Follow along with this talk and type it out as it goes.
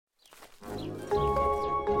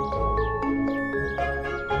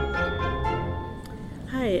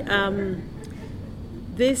Okay,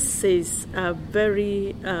 this is a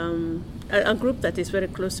very a group that is very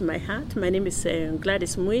close to my heart. My name is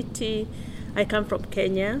Gladys Mwiti. I come from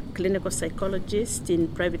Kenya, clinical psychologist in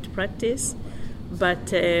private practice,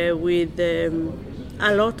 but with a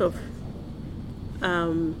lot of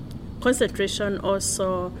concentration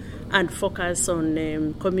also and focus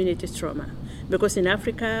on community trauma. Because in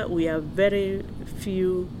Africa, we have very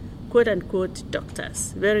few quote-unquote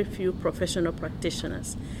doctors, very few professional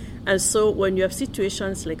practitioners. And so when you have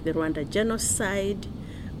situations like the Rwanda genocide,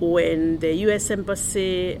 when the U.S.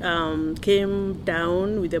 Embassy came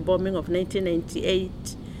down with the bombing of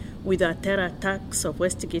 1998, with the terror attacks of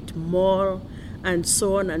Westgate Mall, and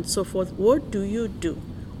so on and so forth, what do you do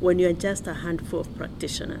when you're just a handful of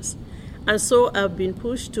practitioners? And so I've been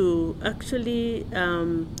pushed to actually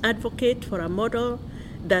advocate for a model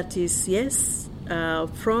that is, yes,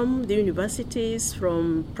 from the universities,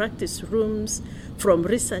 from practice rooms, from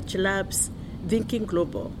research labs, thinking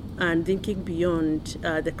global and thinking beyond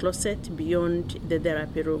the closet, beyond the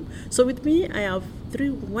therapy room. So with me, I have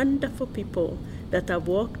three wonderful people that I've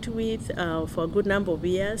worked with for a good number of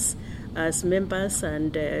years as members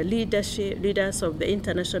and leaders of the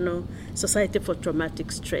International Society for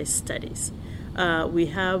Traumatic Stress Studies. We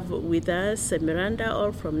have with us Miranda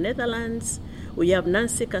Orr from Netherlands. We have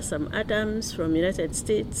Nancy Kasam-Adams from United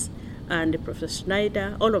States, and Professor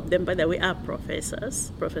Schneider. All of them, by the way, are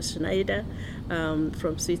professors. Professor Schneider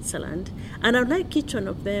from Switzerland. And I'd like each one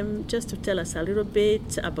of them just to tell us a little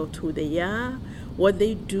bit about who they are, what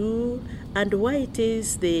they do, and why it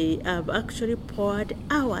is they have actually poured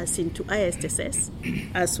hours into ISSS,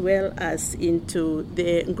 as well as into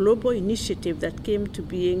the global initiative that came to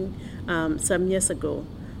being some years ago.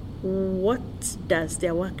 What does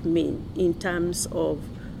their work mean in terms of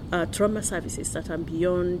trauma services that are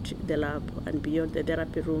beyond the lab and beyond the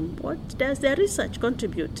therapy room? What does their research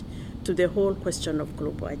contribute to the whole question of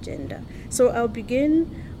global agenda? So I'll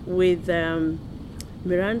begin with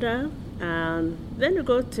Miranda, and then we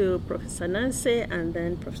go to Professor Nancy, and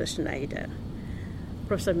then Professor Schneider.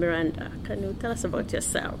 Professor Miranda, can you tell us about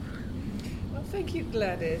yourself? Well, thank you,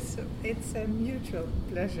 Gladys. It's a mutual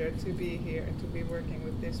pleasure to be here and to be working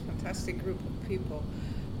with this fantastic group of people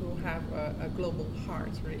who have a global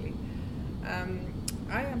heart, really.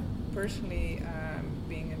 I am personally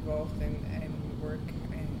being involved in work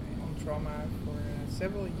on trauma for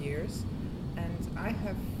several years, and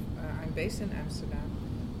I'm based in Amsterdam,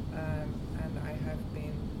 and I have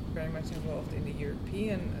been very much involved in the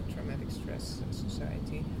European Traumatic Stress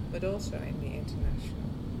Society, but also in the International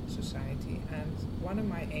Society. And one of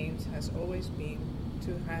my aims has always been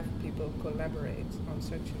to have people collaborate on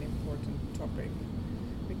such an important topic,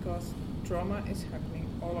 because trauma is happening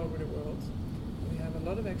all over the world. We have a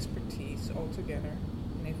lot of expertise all together,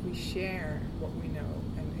 and if we share what we know,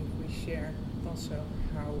 and if we share also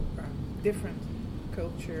how different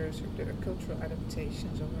cultures or the cultural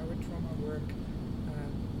adaptations of our trauma work,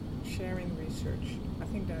 sharing research, I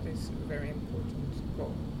think that is a very important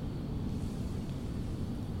goal.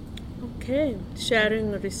 Okay,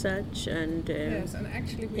 sharing research and... yes, and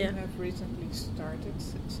actually we have recently started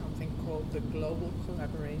something called the Global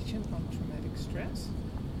Collaboration on Traumatic Stress,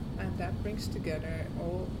 and that brings together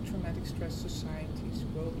all traumatic stress societies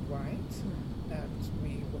worldwide that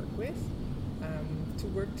we work with to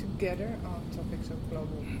work together on topics of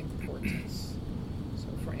global importance. So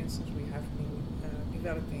for instance, we have been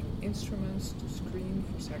developing instruments to screen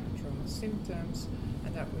for psychotrauma symptoms,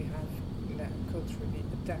 and that we have culturally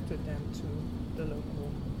adapted them to the local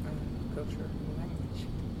culture and language.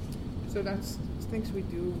 So that's things we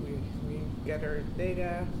do. We gather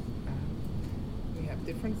data. We have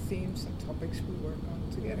different themes and topics we work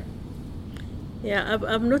on together. Yeah,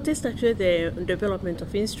 I've noticed actually the development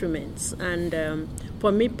of instruments, and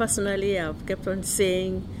for me personally, I've kept on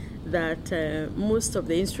saying that most of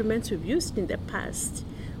the instruments we've used in the past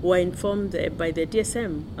were informed by the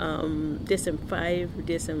DSM, DSM-5,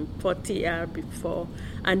 DSM-40 before,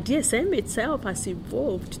 and DSM itself has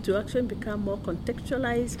evolved to actually become more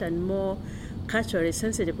contextualized and more culturally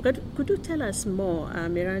sensitive. Could you tell us more,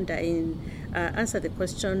 Miranda, answer the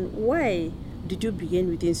question, why did you begin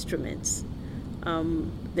with instruments,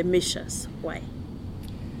 the measures, why?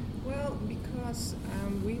 Well, because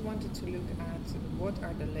we wanted to look at what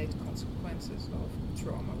are the late consequences of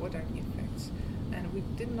trauma, what are the effects. And we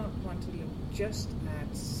did not want to look just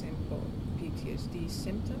at simple PTSD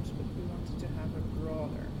symptoms, but we wanted to have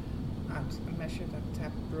a measure that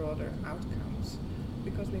tapped broader outcomes,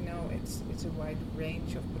 because we know it's a wide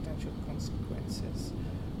range of potential consequences.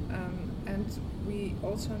 And we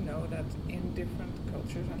also know that in different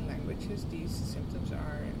cultures and languages, these symptoms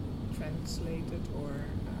are translated or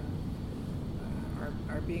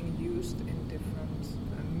are being used in different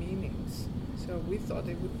meanings. So we thought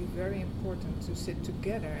it would be very important to sit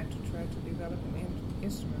together and to try to develop an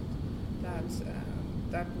instrument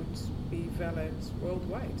that would be valid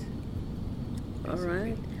worldwide. All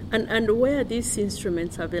right. And where are these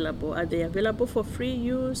instruments available? Are they available for free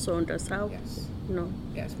use or under South? Yes. No.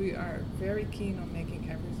 Yes, we are very keen on making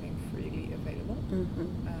everything freely available.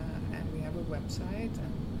 And we have a website,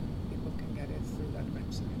 and people can get it through that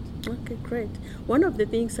website. Okay, great. One of the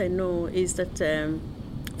things I know is that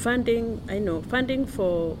funding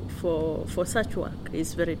for such work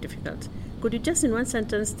is very difficult. Could you just in one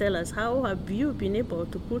sentence tell us how have you been able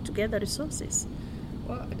to put together resources?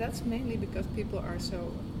 Well, that's mainly because people are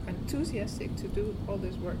so enthusiastic to do all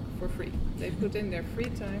this work for free. They put in their free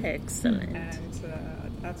time. Excellent. And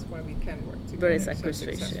that's why we can work together Very so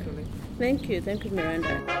satisfactory. successfully. Thank you,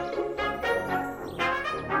 Miranda.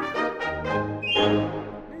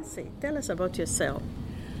 Nancy, tell us about yourself.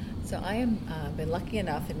 So I have been lucky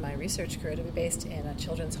enough in my research career to be based in a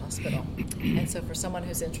children's hospital. And so for someone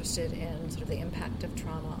who's interested in sort of the impact of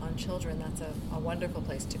trauma on children, that's a wonderful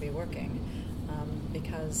place to be working.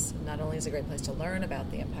 Because not only is it a great place to learn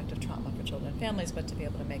about the impact of trauma for children and families, but to be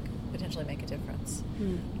able to potentially make a difference.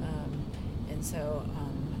 And so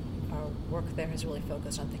our work there has really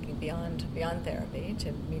focused on thinking beyond therapy,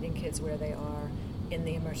 to meeting kids where they are in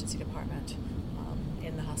the emergency department,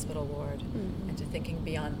 in the hospital ward, and to thinking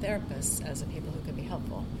beyond therapists as the people who can be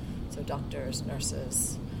helpful. So doctors,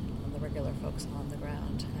 nurses, the regular folks on the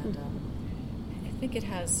ground. And I think it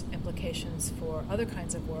has implications for other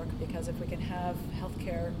kinds of work, because if we can have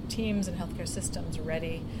healthcare teams and healthcare systems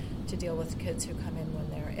ready to deal with kids who come in when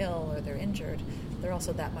they're ill or they're injured, they're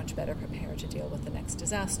also that much better prepared to deal with the next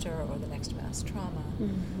disaster or the next mass trauma.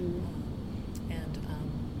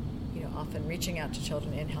 Often reaching out to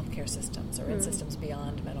children in healthcare systems or in systems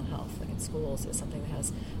beyond mental health, like in schools, is something that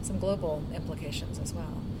has some global implications as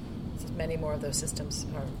well. So many more of those systems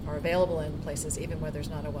are available in places even where there's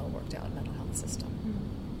not a well worked out mental health system.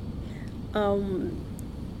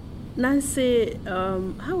 Nancy,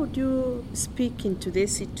 how would you speak into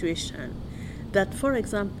this situation that, for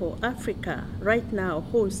example, Africa right now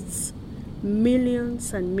hosts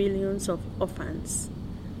millions and millions of orphans,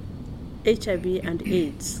 HIV and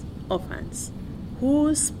AIDS orphans,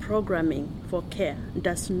 whose programming for care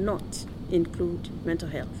does not include mental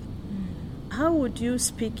health? How would you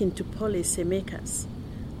speak into policymakers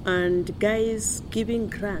and guys giving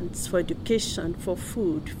grants for education, for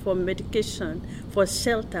food, for medication, for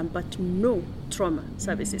shelter, but no trauma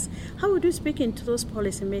services? How would you speak into those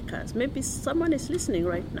policymakers? Maybe someone is listening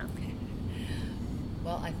right now.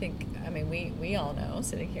 Well, we all know,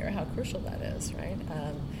 sitting here, how crucial that is, right?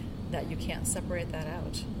 That you can't separate that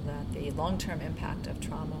out, that the long-term impact of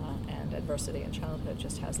trauma and adversity in childhood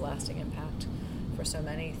just has lasting impact for so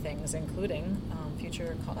many things, including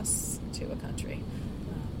future costs to a country.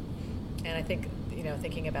 And I think,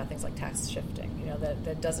 thinking about things like tax shifting,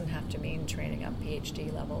 that doesn't have to mean training up PhD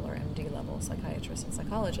level or MD level psychiatrists and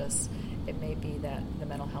psychologists. It may be that the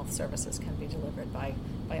mental health services can be delivered by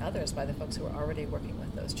others, by the folks who are already working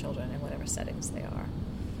with those children in whatever settings they are.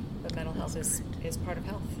 But mental health is part of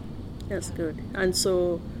health. That's good. And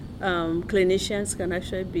so clinicians can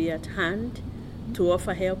actually be at hand to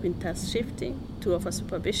offer help in task shifting, to offer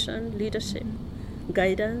supervision, leadership,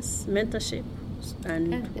 guidance, mentorship,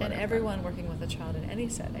 and everyone working with a child in any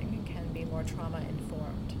setting can be more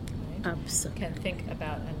trauma-informed, right? Absolutely. Can think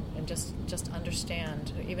about and just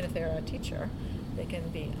understand, even if they're a teacher, they can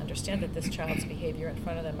understand that this child's behavior in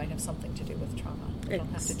front of them might have something to do with trauma. They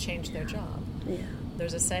don't have to change their job. Yeah.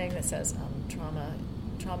 There's a saying that says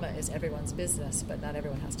trauma is everyone's business, but not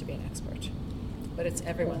everyone has to be an expert. But it's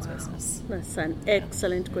everyone's business. That's an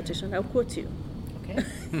excellent quotation. I'll quote you. Okay.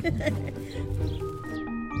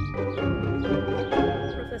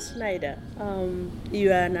 Professor Schneider,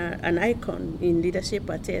 you are an icon in leadership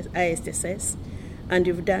at ISSS, and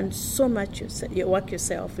you've done so much your work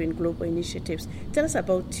yourself in global initiatives. Tell us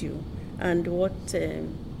about you and what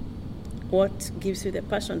gives you the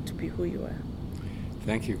passion to be who you are.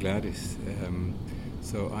 Thank you, Gladys.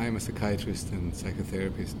 So I am a psychiatrist and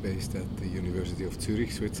psychotherapist based at the University of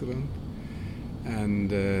Zurich, Switzerland.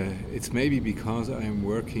 And it's maybe because I am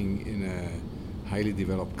working in a highly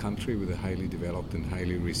developed country with a highly developed and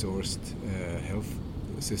highly resourced health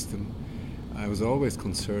system. I was always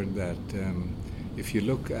concerned that if you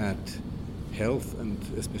look at health, and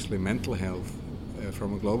especially mental health,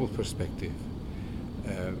 from a global perspective,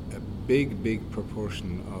 a big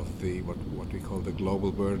proportion of the what we call the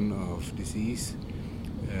global burden of disease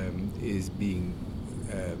is being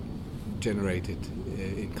generated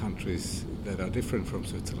in countries that are different from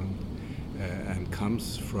Switzerland, and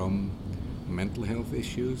comes from mental health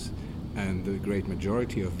issues, and the great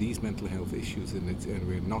majority of these mental health issues, and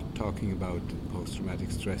we're not talking about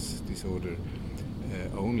post-traumatic stress disorder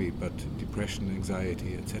only, but depression,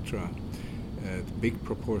 anxiety, etc. The big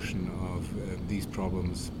proportion of these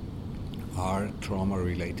problems are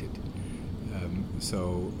trauma-related.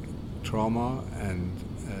 So trauma and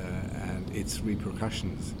its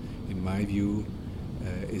repercussions, in my view,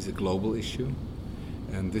 is a global issue,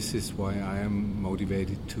 and this is why I am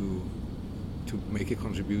motivated to make a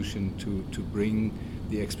contribution to bring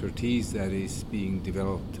the expertise that is being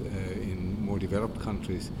developed in more developed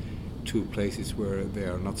countries to places where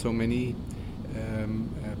there are not so many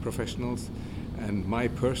professionals. And my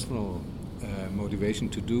personal motivation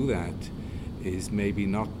to do that is maybe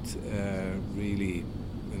not really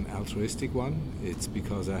an altruistic one. It's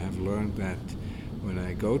because I have learned that when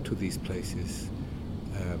I go to these places,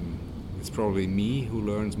 it's probably me who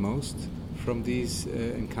learns most from these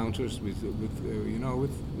encounters with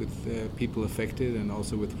people affected, and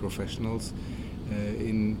also with professionals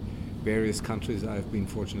in various countries. I've been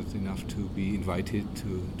fortunate enough to be invited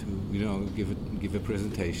to give a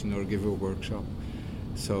presentation or give a workshop.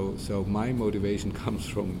 So my motivation comes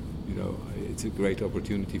from, it's a great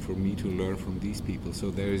opportunity for me to learn from these people. So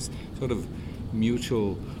there is sort of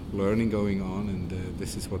mutual learning going on, and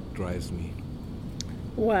this is what drives me.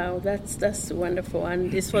 Wow, that's wonderful.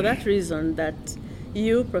 And it's for that reason that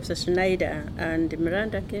you, Professor Schneider, and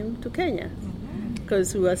Miranda came to Kenya.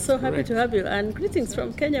 Because we were so happy to have you. And greetings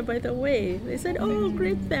from Kenya, by the way. They said,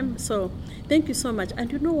 greet them. So thank you so much.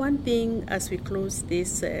 And one thing as we close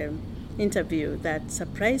this interview that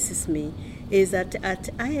surprises me is that at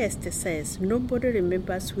ISSS, nobody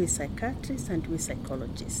remembers who is psychiatrist and who is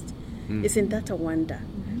psychologist. Isn't that a wonder?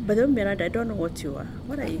 But then, Miranda, I don't know what you are.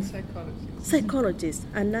 What are you? Psychologist.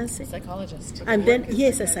 And Nancy? Psychologist. And then,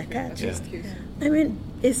 yes, a psychiatrist. Yeah. I mean,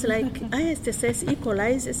 it's like ISSS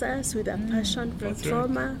equalizes us with a passion for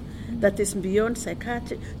trauma that is beyond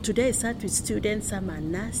psychiatry. Today I sat with students, some are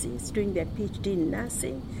nurses, doing their PhD in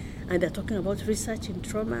nursing, and they're talking about research in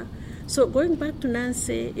trauma. So going back to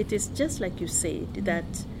Nancy, it is just like you said,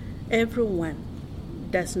 that everyone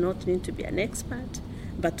does not need to be an expert,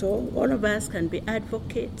 but all of us can be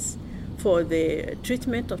advocates for the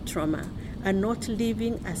treatment of trauma and not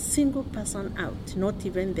leaving a single person out, not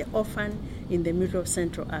even the orphan in the middle of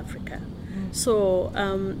Central Africa. So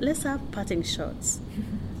let's have parting shots.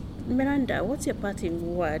 Miranda, what's your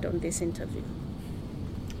parting word on this interview?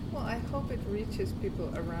 Well, I hope it reaches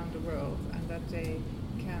people around the world and that they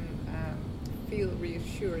can feel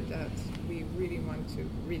reassured that we really want to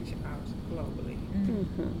reach out globally.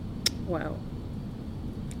 Wow.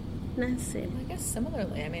 Nancy? I guess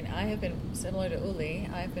similarly. I mean, I have been, similar to Uli,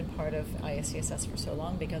 I've been part of ISCSS for so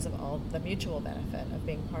long because of all the mutual benefit of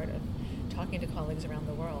being part of talking to colleagues around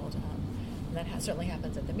the world. And that certainly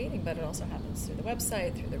happens at the meeting, but it also happens through the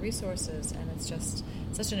website, through the resources, and it's just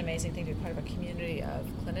such an amazing thing to be part of a community of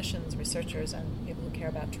clinicians, researchers, and people who care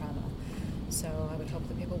about trauma. So I would hope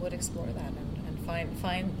that people would explore that and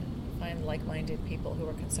find like-minded people who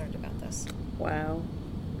are concerned about this. Wow.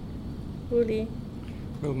 Uli?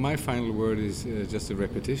 Well, my final word is just a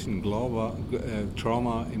repetition.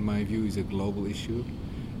 Trauma, in my view, is a global issue,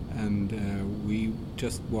 and we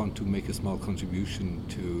just want to make a small contribution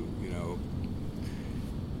to,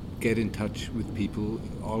 get in touch with people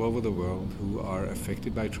all over the world who are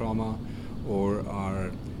affected by trauma or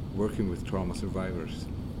are working with trauma survivors.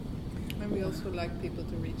 And we also like people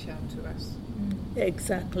to reach out to us.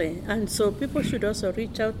 Exactly. And so people should also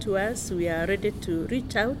reach out to us. We are ready to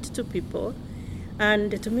reach out to people.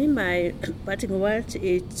 And to me, my parting word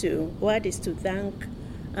is to thank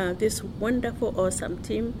this wonderful, awesome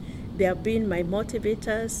team. They have been my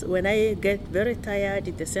motivators. When I get very tired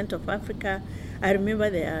in the center of Africa, I remember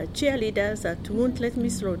there are cheerleaders that won't let me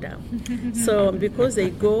slow down. So because they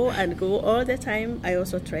go all the time, I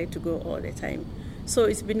also try to go all the time. So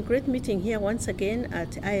it's been great meeting here once again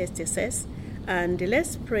at ISSS. And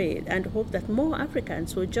let's pray and hope that more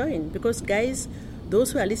Africans will join. Because guys,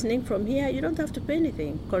 those who are listening from here, you don't have to pay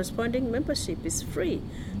anything. Corresponding membership is free.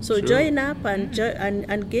 So sure. Join up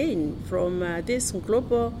and gain from this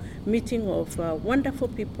global meeting of wonderful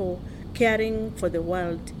people caring for the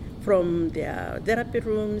world, from their therapy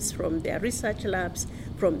rooms, from their research labs,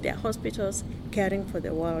 from their hospitals, caring for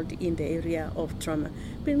the world in the area of trauma.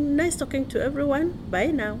 Been nice talking to everyone.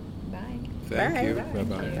 Bye now. Bye. Thank you. Bye.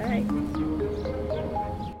 Bye-bye. Bye.